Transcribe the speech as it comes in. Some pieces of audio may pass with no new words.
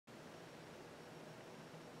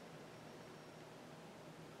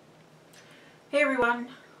Hey everyone,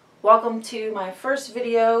 welcome to my first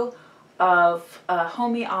video of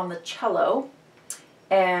Homie on the cello,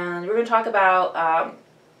 and we're going to talk about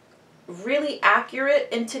really accurate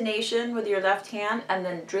intonation with your left hand and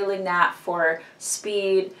then drilling that for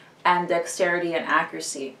speed and dexterity and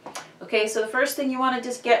accuracy. Okay, so the first thing you want to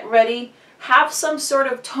just get ready, have some sort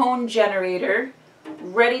of tone generator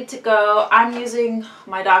ready to go. I'm using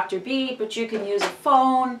my Dr. Beat, but you can use a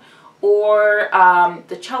phone or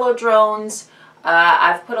the cello drones.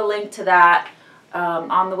 I've put a link to that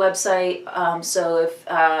on the website, so if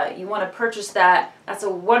you want to purchase that, that's a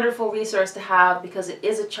wonderful resource to have because it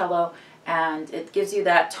is a cello and it gives you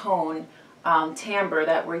that tone, timbre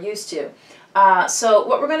that we're used to. So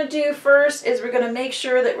what we're going to do first is we're going to make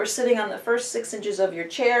sure that we're sitting on the first 6 inches of your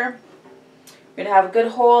chair. You're going to have a good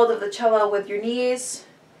hold of the cello with your knees.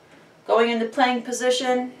 Going into playing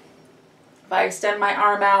position, if I extend my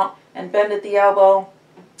arm out and bend at the elbow,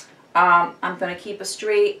 I'm going to keep a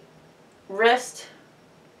straight wrist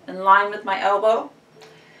in line with my elbow.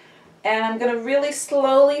 And I'm going to really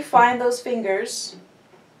slowly find those fingers.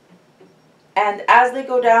 And as they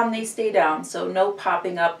go down, they stay down. So no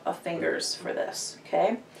popping up of fingers for this,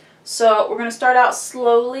 okay? So we're going to start out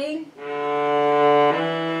slowly.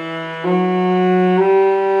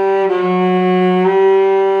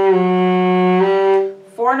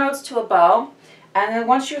 4 notes to a bow. And then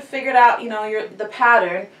once you've figured out, the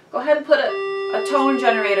pattern, go ahead and put a tone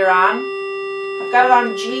generator on. I've got it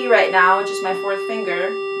on G right now, which is my 4th finger.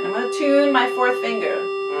 And I'm going to tune my 4th finger.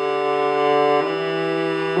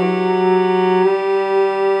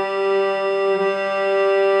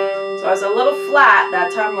 So I was a little flat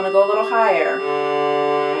that time. I'm going to go a little higher.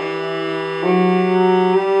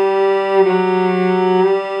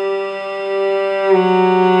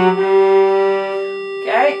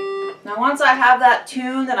 Now once I have that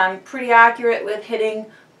tuned and I'm pretty accurate with hitting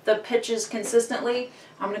the pitches consistently,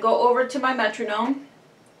 I'm going to go over to my metronome.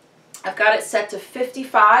 I've got it set to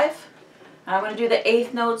 55. And I'm going to do the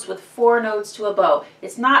 8th notes with 4 notes to a bow.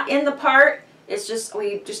 It's not in the part, it's just,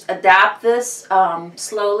 we just adapt this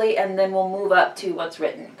slowly and then we'll move up to what's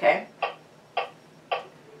written, okay?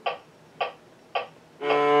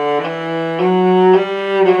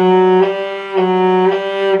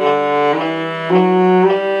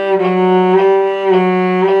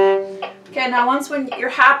 Now once when you're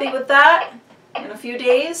happy with that, in a few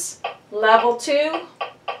days, level 2,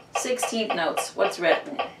 16th notes, what's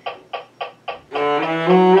written.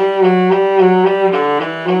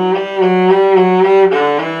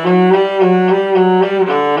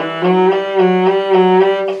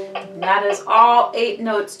 And that is all 8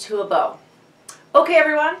 notes to a bow. Okay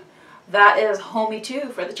everyone, that is Homie 2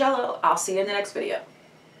 for the cello. I'll see you in the next video.